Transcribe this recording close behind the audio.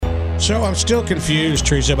So I'm still confused,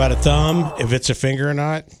 Teresa, about a thumb, if it's a finger or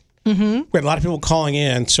not. Mm-hmm. We had a lot of people calling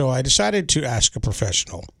in, so I decided to ask a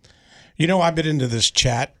professional. I've been into this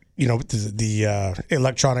chat, the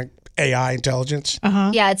electronic AI intelligence. Uh-huh.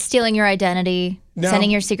 Yeah, it's stealing your identity, sending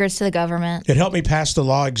your secrets to the government. It helped me pass the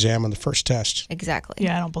law exam on the first test. Exactly.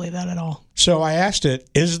 Yeah, I don't believe that at all. So I asked it,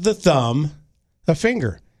 is the thumb a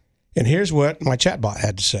finger? And here's what my chatbot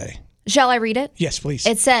had to say. Shall I read it? Yes, please.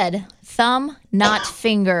 It said, thumb, not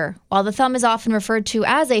finger. While the thumb is often referred to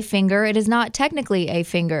as a finger, it is not technically a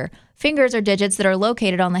finger. Fingers are digits that are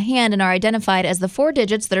located on the hand and are identified as the 4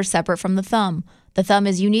 digits that are separate from the thumb. The thumb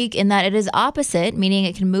is unique in that it is opposite, meaning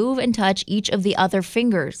it can move and touch each of the other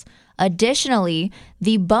fingers. Additionally,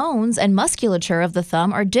 the bones and musculature of the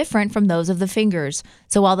thumb are different from those of the fingers.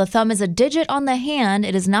 So while the thumb is a digit on the hand,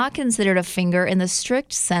 it is not considered a finger in the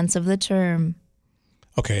strict sense of the term.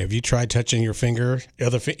 Okay, have you tried touching your finger,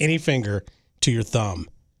 any finger, to your thumb?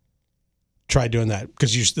 Try doing that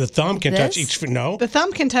because the thumb can touch each finger. No, the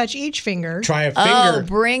thumb can touch each finger. Try a finger. Oh,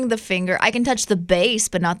 bring the finger. I can touch the base,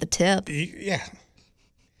 but not the tip. Yeah.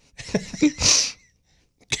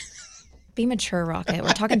 Be mature, Rocket. We're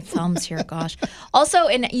talking thumbs here, gosh. Also,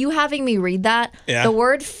 in you having me read that, the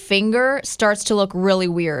word finger starts to look really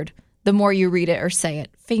weird the more you read it or say it.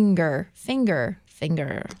 Finger, finger,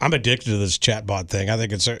 finger. I'm addicted to this chatbot thing. I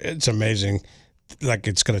think it's amazing. Like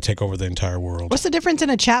it's going to take over the entire world. What's the difference in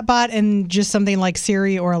a chatbot and just something like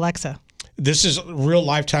Siri or Alexa? This is real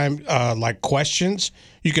lifetime like questions.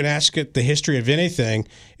 You can ask it the history of anything,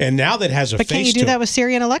 and now that it has a face to it. But can you do that with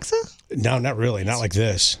Siri and Alexa? No, not really. Not like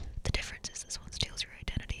this. The difference is this one steals your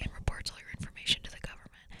identity and reports all your information to the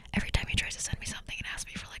government. Every time he tries to send me something, it asks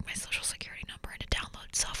me for like my social security number and to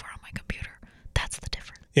download software on my computer. That's the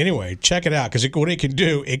difference. Anyway, check it out because what it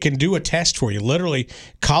can do a test for you. Literally,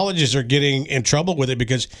 colleges are getting in trouble with it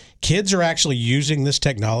because kids are actually using this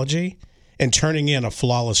technology and turning in a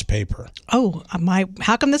flawless paper. Oh,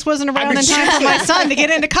 how come this wasn't around in time for my son to get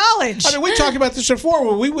into college? I mean, we talked about this before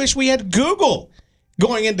where we wish we had Google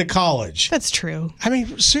going into college. That's true. I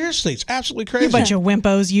mean, seriously, it's absolutely crazy. You're a bunch of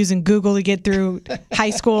wimpos using Google to get through high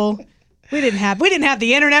school. We didn't have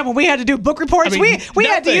the internet when we had to do book reports. We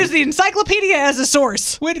had to use the encyclopedia as a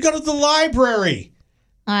source. We had to go to the library.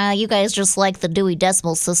 You guys just like the Dewey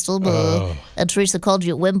Decimal System. And Teresa called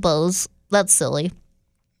you wimpos. That's silly.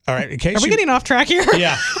 All right. Are we getting off track here?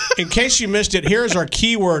 Yeah. In case you missed it, here's our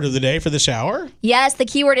keyword of the day for this hour. Yes, the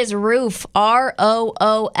keyword is roof.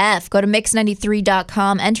 ROOF. Go to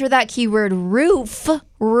mix93.com. Enter that keyword roof.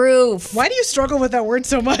 Roof. Why do you struggle with that word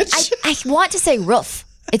so much? I want to say roof.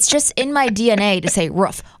 It's just in my DNA to say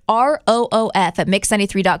roof. ROOF at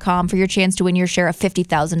mix93.com for your chance to win your share of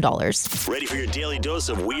 $50,000. Ready for your daily dose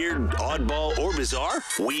of weird, oddball, or bizarre?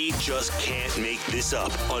 We just can't make this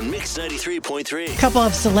up on Mix 93.3. A couple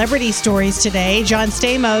of celebrity stories today. John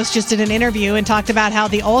Stamos just did an interview and talked about how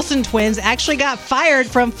the Olsen twins actually got fired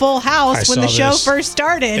from Full House when the show first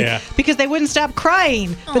started because they wouldn't stop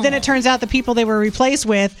crying. But then it turns out the people they were replaced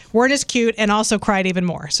with weren't as cute and also cried even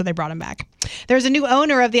more. So they brought him back. There's a new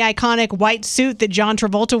owner of the iconic white suit that John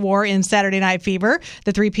Travolta wore in Saturday Night Fever.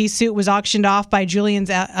 The 3-piece suit was auctioned off by Julian's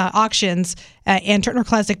Auctions and Turner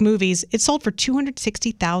Classic Movies. It sold for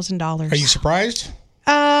 $260,000. Are you surprised?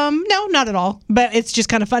 No, not at all. But it's just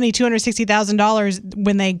kind of funny. $260,000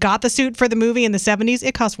 when they got the suit for the movie in the 70s,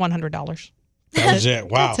 it cost $100. That was it.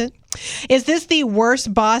 Wow. That's it. Is this the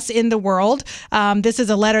worst boss in the world? This is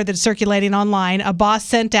a letter that's circulating online. A boss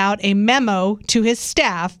sent out a memo to his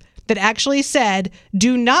staff that actually said,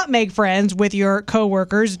 do not make friends with your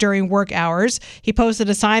coworkers during work hours. He posted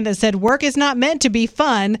a sign that said, work is not meant to be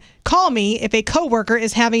fun. Call me if a coworker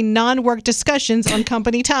is having non-work discussions on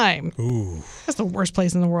company time. Ooh. That's the worst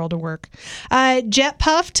place in the world to work. Jet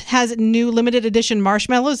Puffed has new limited edition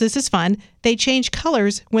marshmallows. This is fun. They change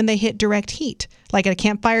colors when they hit direct heat. Like at a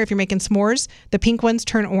campfire, if you're making s'mores, the pink ones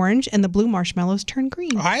turn orange and the blue marshmallows turn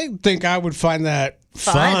green. I think I would find that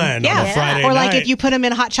fun on a Friday Or night. like if you put them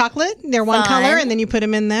in hot chocolate, they're one color, and then you put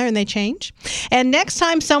them in there and they change. And next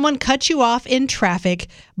time someone cuts you off in traffic,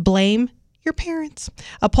 blame your parents.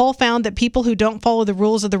 A poll found that people who don't follow the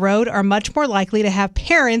rules of the road are much more likely to have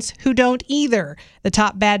parents who don't either. The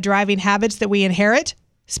top bad driving habits that we inherit,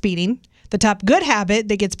 speeding. The top good habit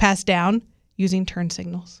that gets passed down, using turn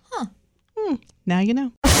signals. Now you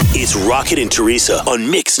know. It's Rocket and Teresa on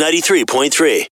Mix 93.3.